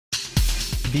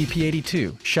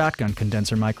VP82 Shotgun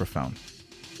Condenser Microphone.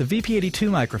 The VP82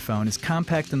 microphone is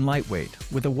compact and lightweight,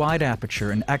 with a wide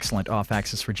aperture and excellent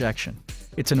off-axis rejection.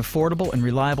 It's an affordable and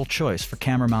reliable choice for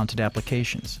camera-mounted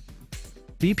applications.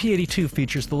 VP82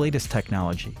 features the latest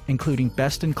technology, including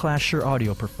best-in-class Shure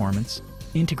audio performance,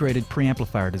 integrated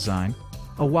preamplifier design,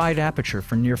 a wide aperture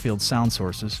for near-field sound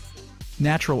sources,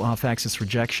 natural off-axis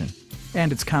rejection,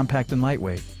 and it's compact and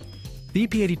lightweight.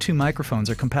 VP82 microphones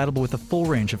are compatible with a full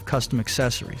range of custom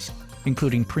accessories,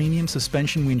 including premium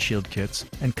suspension windshield kits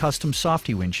and custom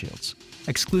softy windshields,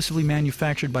 exclusively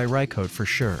manufactured by Rycote for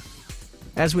Shure.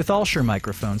 As with all Shure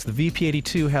microphones, the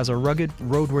VP82 has a rugged,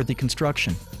 roadworthy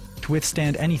construction to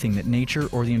withstand anything that nature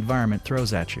or the environment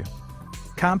throws at you.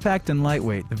 Compact and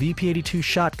lightweight, the VP82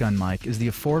 shotgun mic is the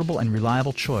affordable and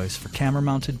reliable choice for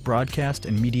camera-mounted broadcast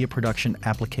and media production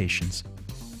applications.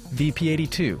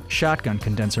 VP82 Shotgun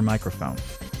Condenser Microphone.